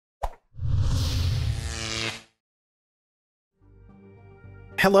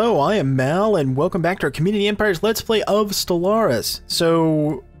Hello, I am Mal, and welcome back to our Community Empires Let's Play of Stellaris.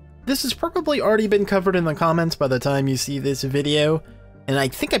 So, this has probably already been covered in the comments by the time you see this video, and I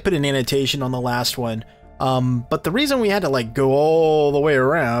think I put an annotation on the last one. But the reason we had to, like, go all the way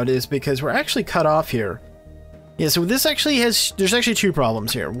around is because we're actually cut off here. Yeah, so this actually there's actually two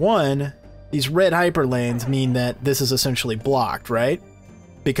problems here. One, these red hyperlanes mean that this is essentially blocked, right?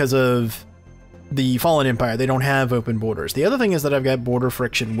 Because of the Fallen Empire, they don't have open borders. The other thing is that I've got border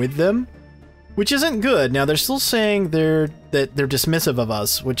friction with them, which isn't good. Now, they're still saying that they're dismissive of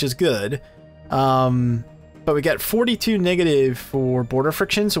us, which is good. But we got 42 negative for border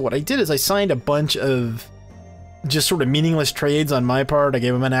friction, so what I did is I signed a bunch of just sort of meaningless trades on my part. I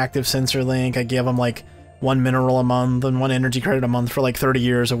gave them an active sensor link, I gave them like 1 mineral a month and 1 energy credit a month for like 30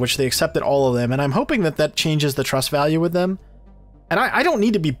 years, of which they accepted all of them, and I'm hoping that that changes the trust value with them. And I don't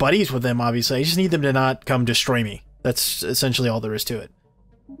need to be buddies with them, obviously. I just need them to not come destroy me. That's essentially all there is to it.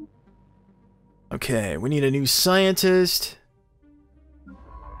 Okay, we need a new scientist.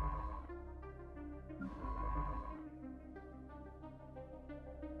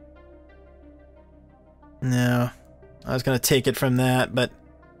 No, I was going to take it from that, but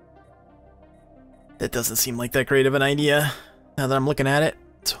that doesn't seem like that great of an idea now that I'm looking at it.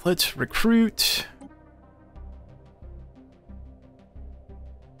 So let's recruit.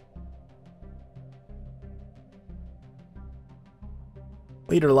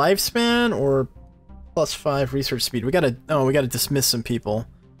 Leader lifespan or +5 research speed? We gotta dismiss some people.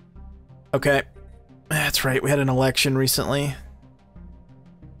 Okay, that's right, we had an election recently.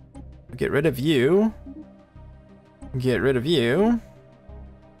 Get rid of you. Get rid of you.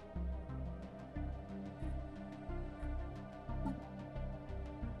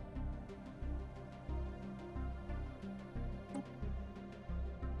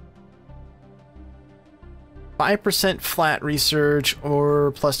 %, flat research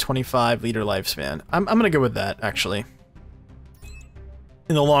or +25 leader lifespan. I'm gonna go with that, actually.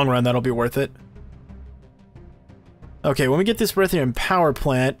 In the long run, that'll be worth it. Okay, when we get this Breathium power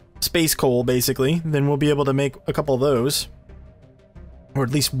plant, space coal basically, then we'll be able to make a couple of those. Or at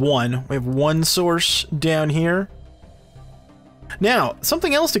least one. We have one source down here. Now,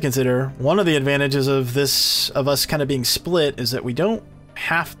 something else to consider, one of the advantages of us kind of being split is that we don't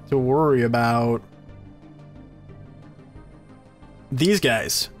have to worry about these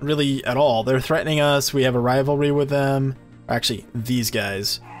guys, really, at all. They're threatening us, we have a rivalry with them. Actually, these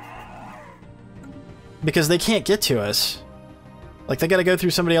guys. Because they can't get to us. Like, they gotta go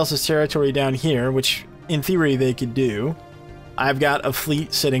through somebody else's territory down here, which, in theory, they could do. I've got a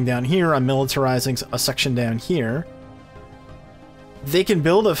fleet sitting down here, I'm militarizing a section down here. They can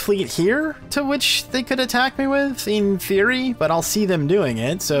build a fleet here, to which they could attack me with, in theory, but I'll see them doing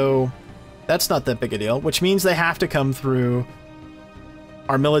it, so that's not that big a deal, which means they have to come through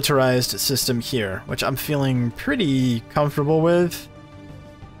our militarized system here, which I'm feeling pretty comfortable with.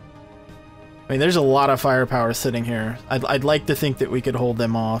 I mean, there's a lot of firepower sitting here. I'd like to think that we could hold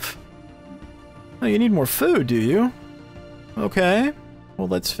them off. Oh, you need more food, do you? Okay, well,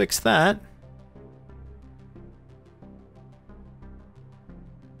 let's fix that.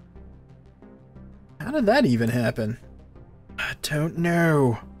 How did that even happen? I don't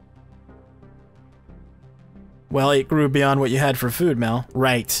know. Well, it grew beyond what you had for food, Mel.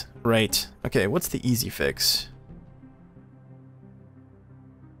 Right, right. Okay, what's the easy fix?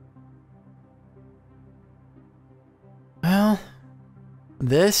 Well,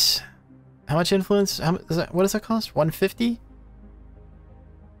 this. How much influence? How much is that? What does that cost? 150?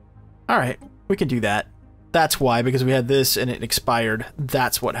 All right, we can do that. That's why, because we had this and it expired.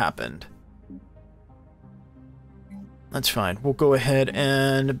 That's what happened. That's fine. We'll go ahead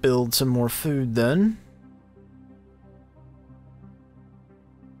and build some more food then.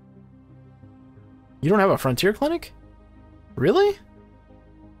 You don't have a frontier clinic? Really?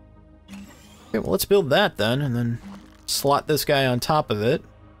 Okay, well, let's build that then, and then slot this guy on top of it.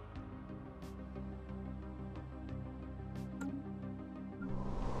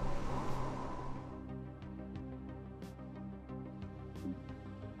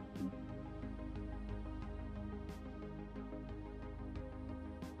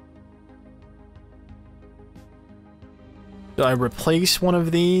 Do I replace one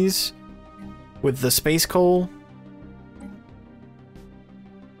of these with the space coal?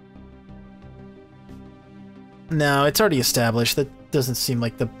 No, it's already established. That doesn't seem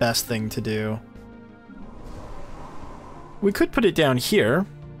like the best thing to do. We could put it down here.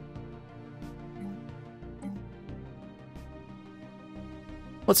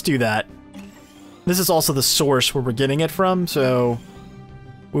 Let's do that. This is also the source where we're getting it from, so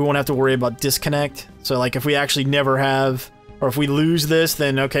we won't have to worry about disconnect. So, like, if we actually never have Or if we lose this,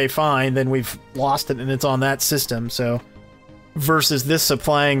 then okay, fine, then we've lost it and it's on that system, so... Versus this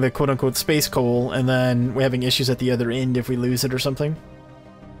supplying the quote-unquote space coal, and then we're having issues at the other end if we lose it or something.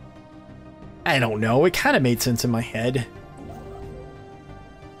 I don't know, it kind of made sense in my head.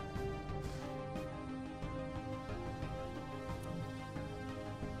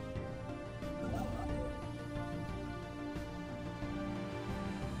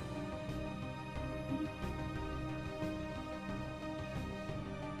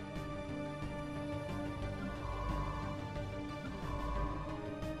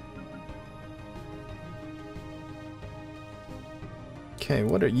 Okay,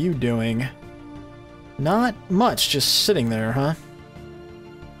 what are you doing? Not much, just sitting there, huh?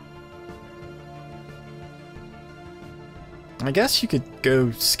 I guess you could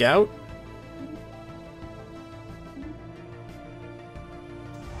go scout.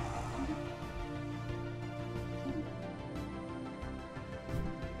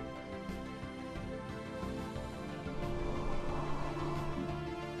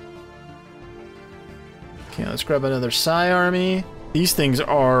 Okay, let's grab another Psi army. These things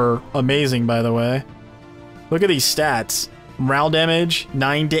are amazing, by the way. Look at these stats. Morale damage,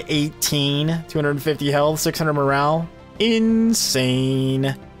 9 to 18, 250 health, 600 morale.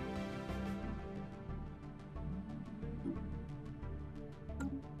 Insane.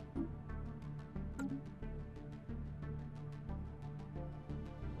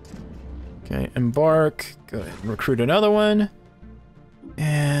 Okay, embark. Go ahead and recruit another one.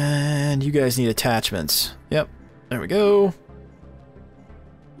 And you guys need attachments. Yep, there we go.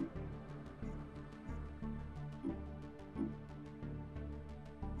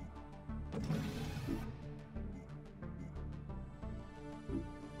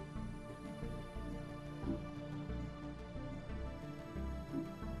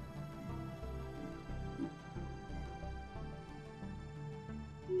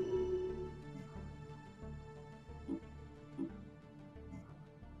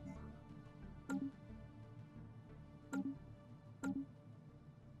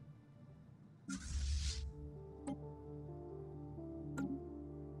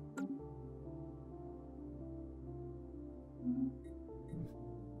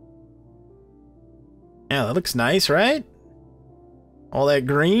 Yeah, that looks nice, right? All that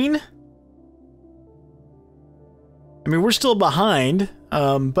green. I mean, we're still behind,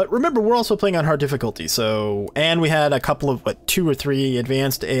 but remember, we're also playing on hard difficulty, so... And we had a couple of, what, 2 or 3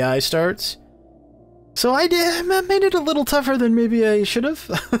 advanced AI starts. So I made it a little tougher than maybe I should have.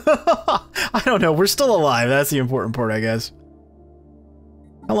 I don't know, we're still alive, that's the important part, I guess.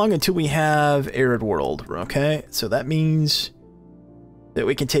 How long until we have Arid World? Okay, so that means... that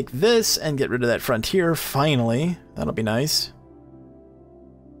we can take this and get rid of that frontier, finally. That'll be nice.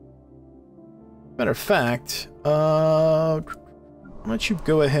 Matter of fact, why don't you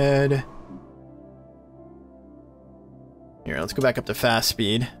go ahead... Here, let's go back up to fast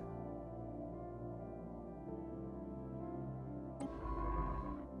speed.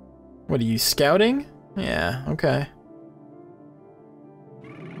 What are you, scouting? Yeah, okay.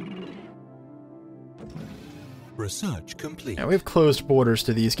 Research complete. Yeah, we have closed borders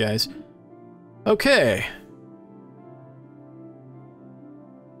to these guys. Okay.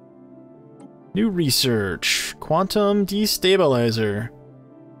 New research. Quantum destabilizer.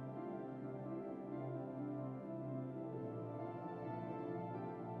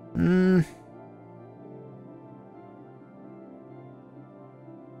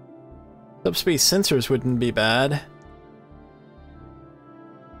 Subspace sensors wouldn't be bad.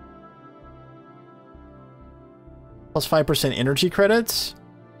 Plus 5% energy credits?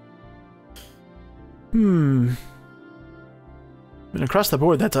 And across the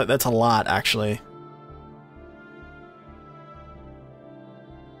board, that's a lot, actually.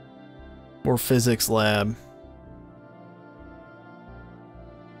 Or physics lab.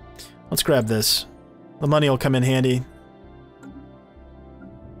 Let's grab this. The money will come in handy.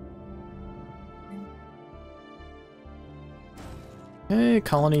 Okay,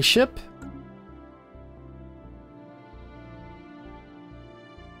 colony ship.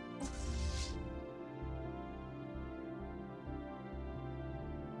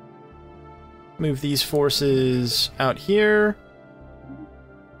 Move these forces out here.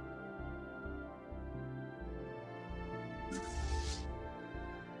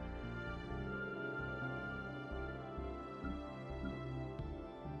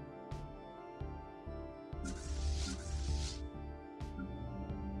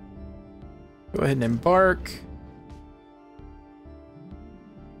 Go ahead and embark.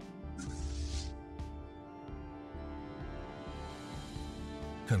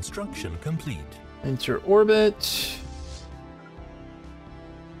 Construction complete. Enter orbit.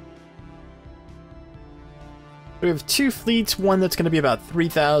 We have 2 fleets, one that's going to be about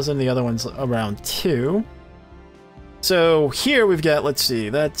 3,000, the other one's around 2. So here we've got, let's see,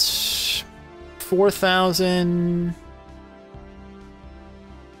 that's 4,000,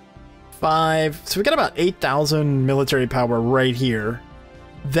 5, so we got about 8,000 military power right here.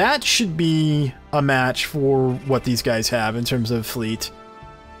 That should be a match for what these guys have in terms of fleet.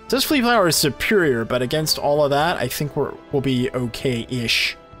 This fleet power is superior, but against all of that, I think we'll be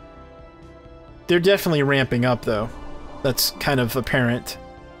okay-ish. They're definitely ramping up, though. That's kind of apparent.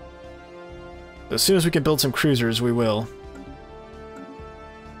 As soon as we can build some cruisers, we will.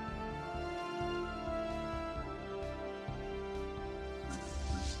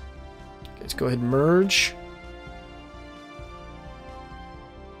 Okay, let's go ahead and merge.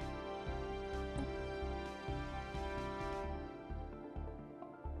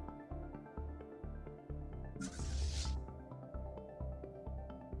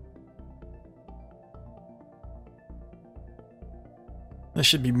 This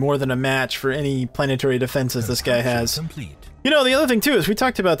should be more than a match for any planetary defenses this guy has. Complete. You know, the other thing too is we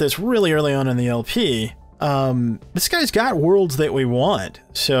talked about this really early on in the LP. This guy's got worlds that we want,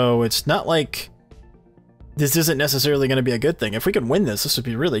 so it's not like this isn't necessarily going to be a good thing. If we could win this, this would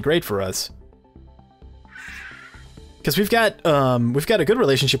be really great for us. Because we've got a good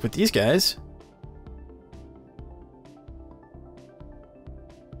relationship with these guys.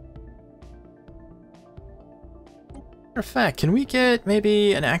 Matter of fact, can we get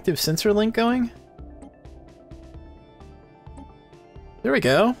maybe an active sensor link going? There we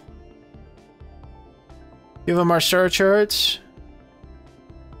go. Give them our star charts.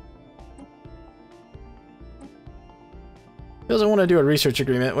 Doesn't want to do a research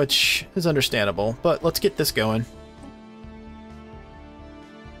agreement, which is understandable, but let's get this going.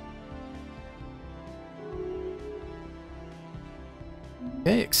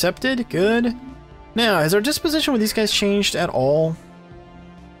 Okay, accepted. Good. Now, has our disposition with these guys changed at all?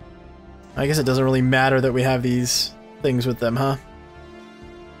 I guess it doesn't really matter that we have these things with them, huh?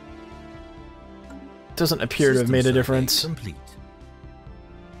 Doesn't appear to have made a difference. Complete.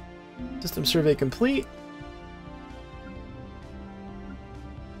 System survey complete.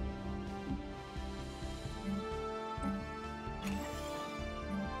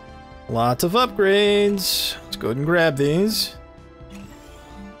 Lots of upgrades. Let's go ahead and grab these.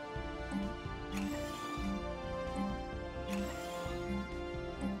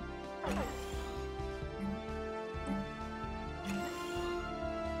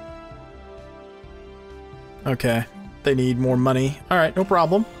 Okay, they need more money. Alright, no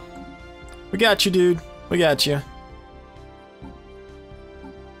problem. We got you, dude. We got you.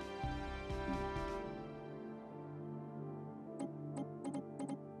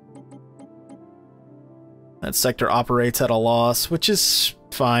 That sector operates at a loss, which is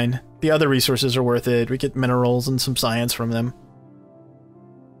fine. The other resources are worth it. We get minerals and some science from them.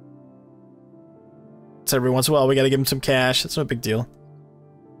 So every once in a while we gotta give them some cash. That's no big deal.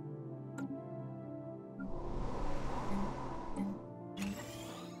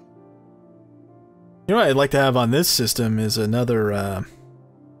 You know what I'd like to have on this system is another,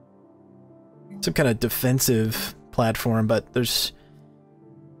 some kind of defensive platform, but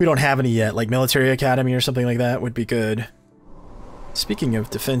we don't have any yet, like Military Academy or something like that would be good. Speaking of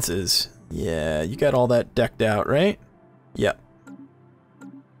defenses, yeah, you got all that decked out, right? Yep.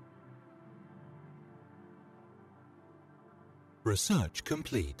 Research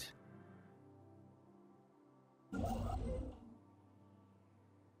complete.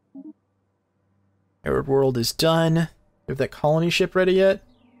 Arid World is done. We have that colony ship ready yet?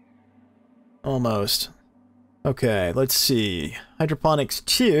 Almost. Okay, let's see. Hydroponics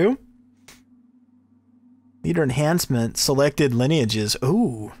 2. Leader enhancement, selected lineages.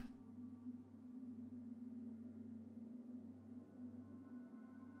 Ooh.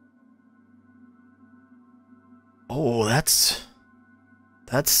 Oh, that's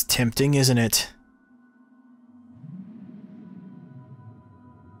tempting, isn't it?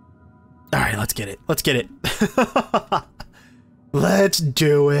 Alright, let's get it. Let's get it. Let's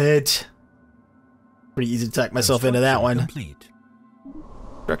do it. Pretty easy to tuck myself into that one. Complete.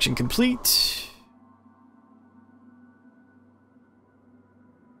 Construction complete.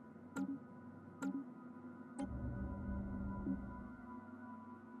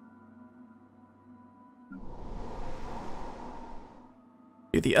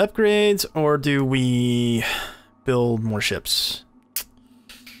 Do the upgrades, or do we build more ships?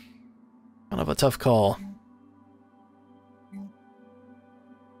 Kind of a tough call.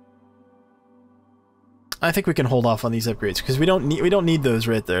 I think we can hold off on these upgrades because we don't need those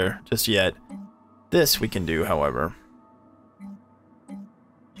right there just yet. This we can do, however.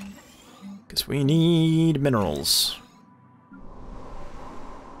 Because we need minerals.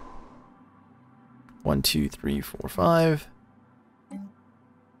 1, 2, 3, 4, 5.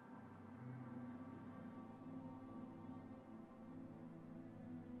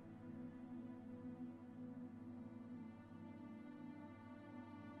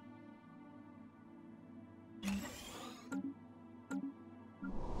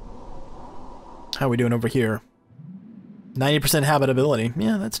 How are we doing over here? 90% habitability.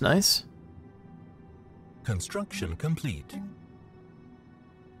 Yeah, that's nice. Construction complete.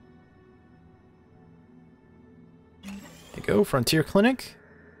 There you go, Frontier Clinic.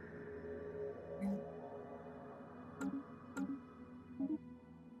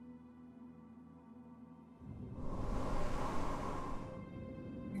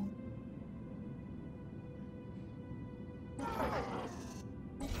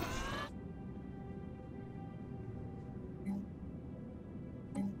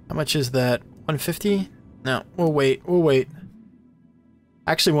 How much is that? 150? No, we'll wait. We'll wait.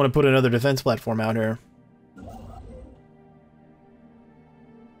 I actually want to put another defense platform out here.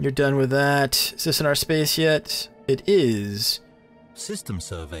 You're done with that. Is this in our space yet? It is. System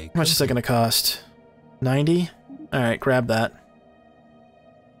survey. How much is that going to cost? 90? Alright, grab that.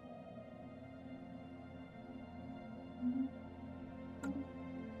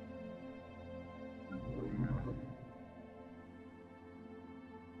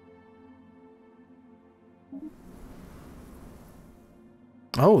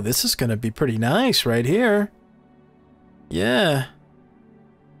 Oh, this is going to be pretty nice right here. Yeah.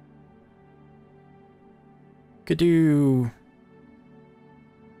 Could do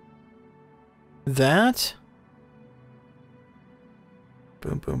that.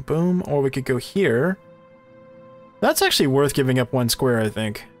 Boom, boom, boom. Or we could go here. That's actually worth giving up 1 square, I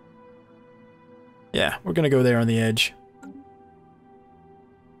think. Yeah, we're going to go there on the edge.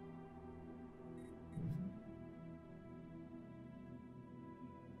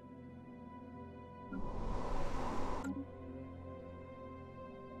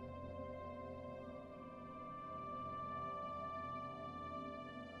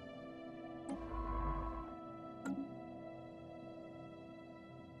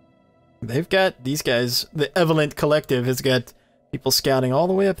 They've got these guys, the Evolent Collective has got people scouting all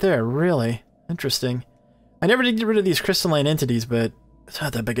the way up there. Really interesting. I never did get rid of these crystalline entities, but it's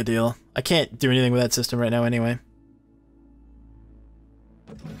not that big a deal. I can't do anything with that system right now anyway.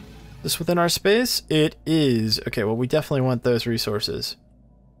 This within our space? It is. Okay, well, we definitely want those resources.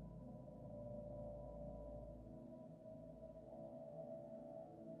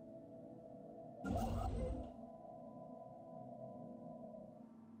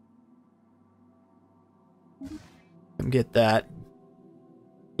 Get that.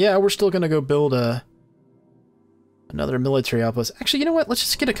 Yeah, we're still gonna go build another military outpost. Actually, you know what? Let's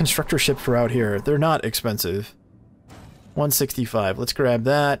just get a constructor ship for out here. They're not expensive. 165. Let's grab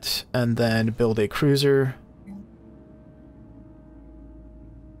that and then build a cruiser. How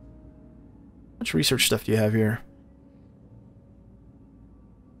much research stuff do you have here?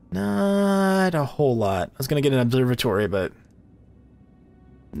 Not a whole lot. I was gonna get an observatory, but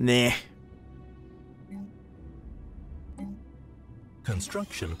nah.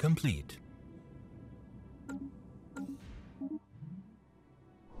 Construction complete.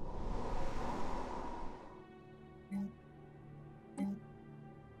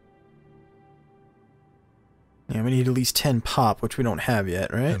 Yeah, we need at least 10 pop, which we don't have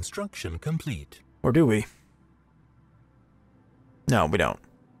yet, right? Construction complete. Or do we? No, we don't.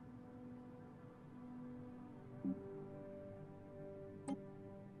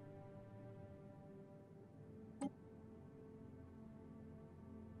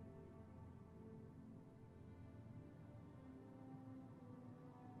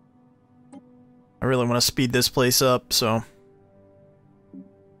 I really want to speed this place up, so...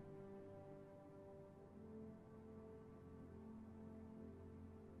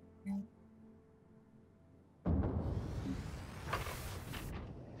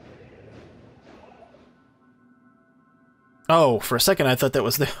 Oh, for a second I thought that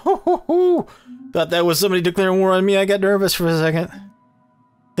was the... Thought that was somebody declaring war on me. I got nervous for a second.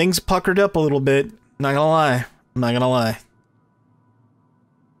 Things puckered up a little bit. Not gonna lie. I'm not gonna lie.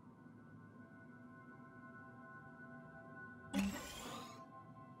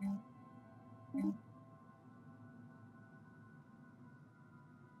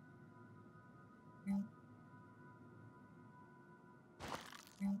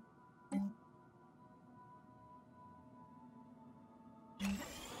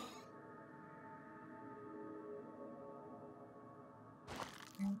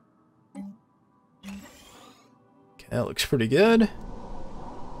 That looks pretty good.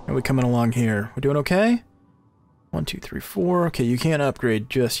 How are we coming along here? We're doing okay? 1, 2, 3, 4. Okay, you can't upgrade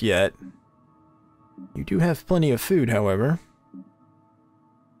just yet. You do have plenty of food, however.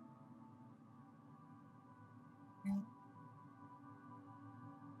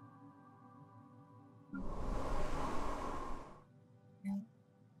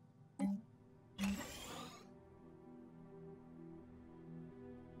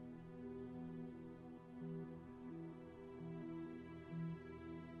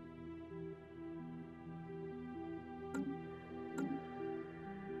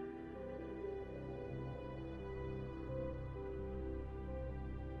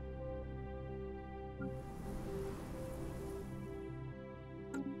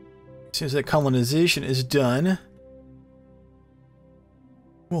 As soon as that colonization is done,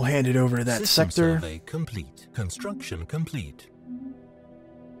 we'll hand it over to that System sector. survey complete. Construction complete.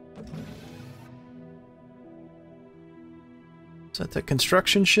 Is that the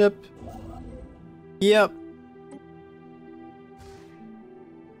construction ship? Yep.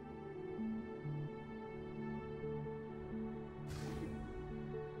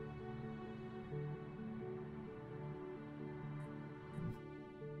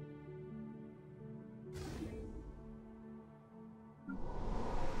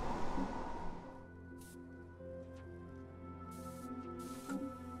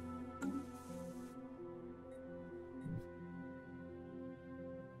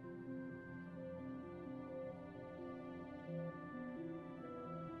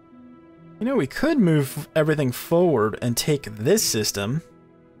 You know, we could move everything forward and take this system.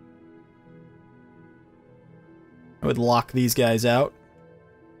 I would lock these guys out.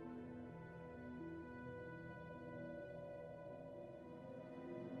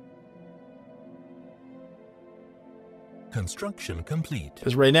 Construction complete.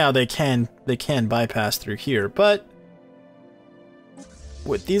 Because right now they can bypass through here, but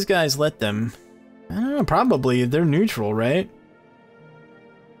would these guys let them? I don't know, probably. They're neutral, right?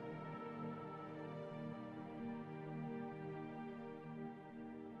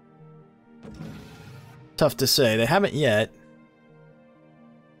 Tough to say. They haven't yet.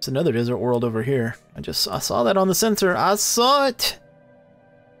 It's another desert world over here. I saw that on the sensor. I saw it!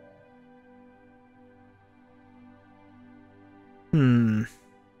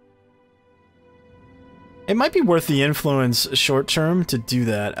 It might be worth the influence short term to do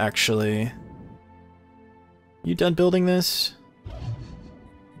that, actually. You done building this?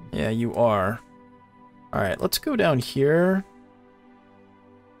 Yeah, you are. Alright, let's go down here.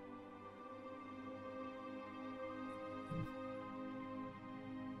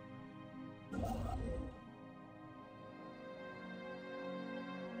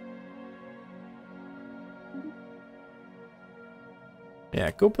 Yeah,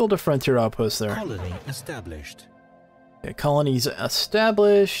 go build a frontier outpost there. Colony established. Okay, colony's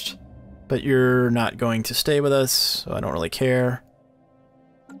established, but you're not going to stay with us, so I don't really care.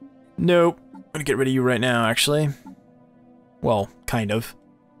 Nope. I'm gonna get rid of you right now, actually. Well, kind of.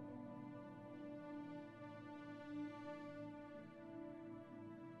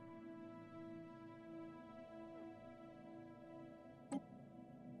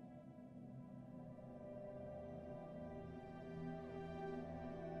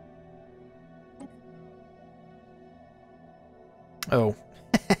 Oh.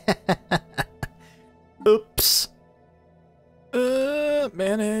 Oops.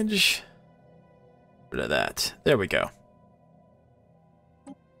 Manage. Rid of that. There we go.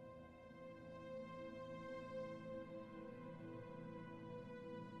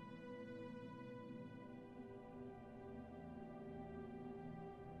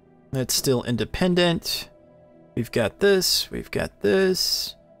 That's still independent. We've got this. We've got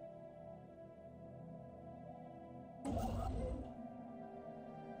this.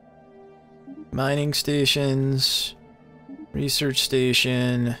 Mining stations, research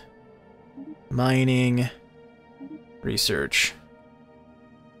station, mining, research.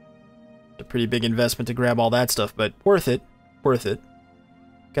 A pretty big investment to grab all that stuff, but worth it. Worth it.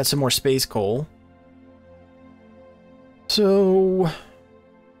 Got some more space coal. So,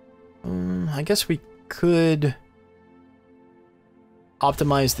 I guess we could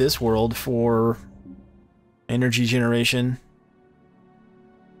optimize this world for energy generation.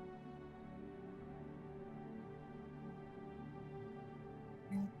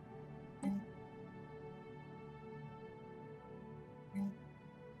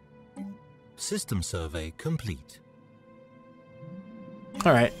 System survey complete.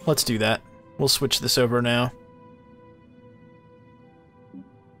 Alright, let's do that. We'll switch this over now.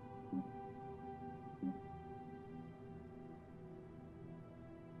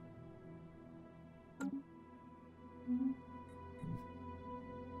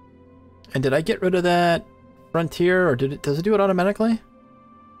 And did I get rid of that frontier, or does it do it automatically?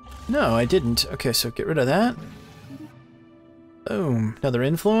 No, I didn't. Okay, so get rid of that. Boom. Another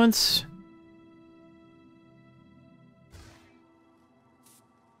influence.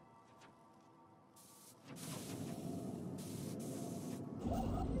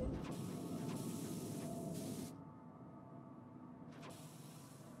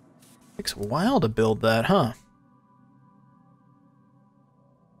 Takes a while to build that, huh?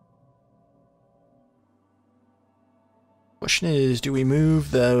 Question is, do we move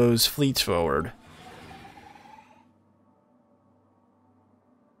those fleets forward?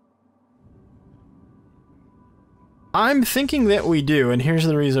 I'm thinking that we do, and here's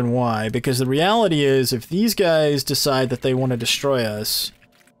the reason why. Because the reality is, if these guys decide that they want to destroy us,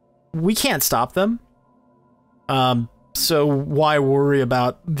 we can't stop them. So why worry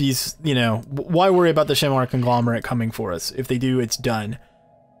about these, you know, why worry about the Shamar conglomerate coming for us? If they do, it's done.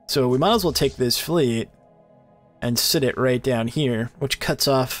 So we might as well take this fleet and sit it right down here, which cuts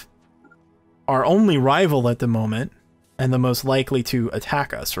off our only rival at the moment and the most likely to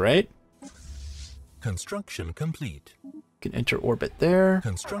attack us, right? Construction complete. You can enter orbit there.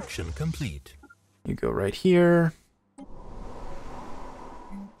 Construction complete. You go right here.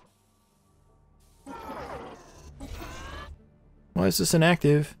 Why is this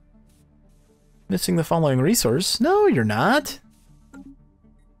inactive? Missing the following resource? No, you're not.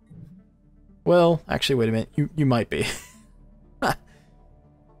 Well, actually, wait a minute. You might be.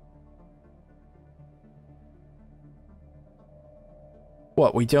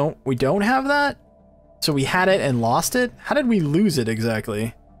 What, we don't have that? So we had it and lost it? How did we lose it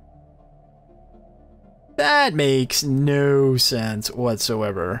exactly? That makes no sense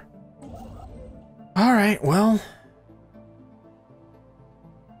whatsoever. Alright, well.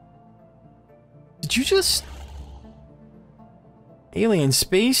 Did you just... Alien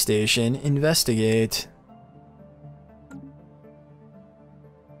space station, investigate.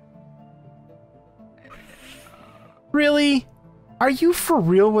 Really? Are you for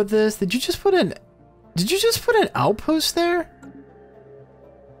real with this? Did you just put an outpost there?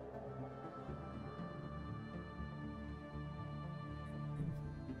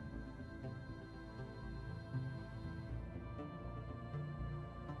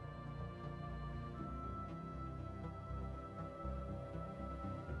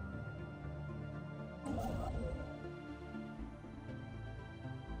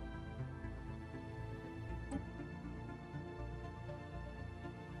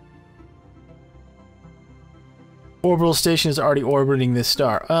 Orbital station is already orbiting this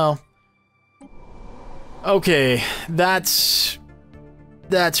star. Oh. Okay, that's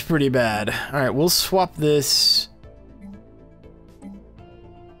pretty bad. Alright, we'll swap this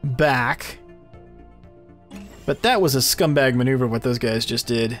back. But that was a scumbag maneuver what those guys just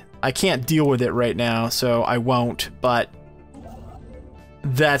did. I can't deal with it right now, so I won't, but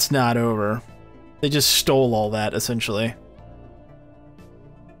that's not over. They just stole all that, essentially.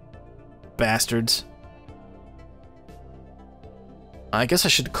 Bastards. I guess I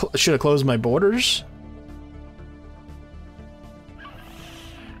should have closed my borders.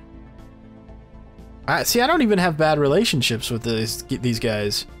 See, I don't even have bad relationships with these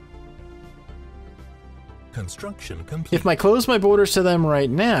guys. Construction complete. If I close my borders to them right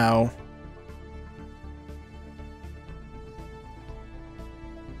now,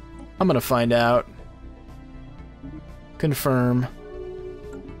 I'm gonna find out. Confirm.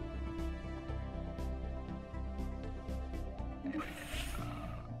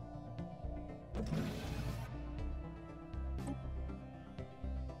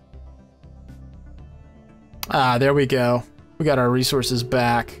 Ah, there we go. We got our resources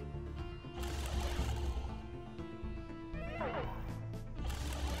back.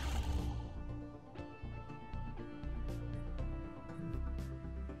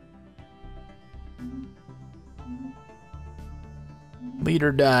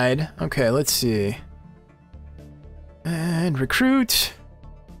 Leader died. Okay, let's see. And recruit.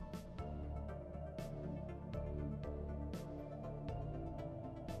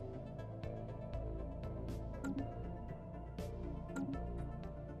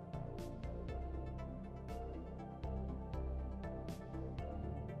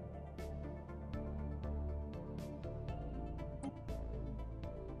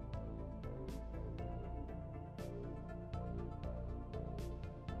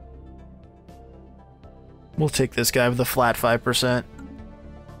 We'll take this guy with a flat 5%.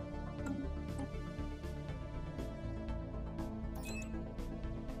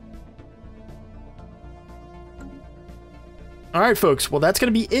 Alright folks, well that's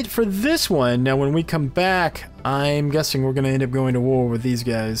going to be it for this one. Now when we come back, I'm guessing we're going to end up going to war with these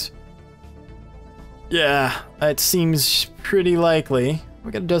guys. Yeah, it seems pretty likely.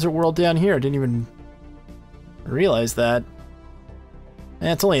 We got a desert world down here. I didn't even realize that. And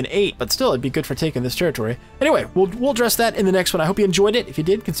it's only an 8, but still, it'd be good for taking this territory. Anyway, we'll address that in the next one. I hope you enjoyed it. If you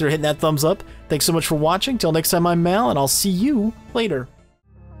did, consider hitting that thumbs up. Thanks so much for watching. Till next time, I'm Mal, and I'll see you later.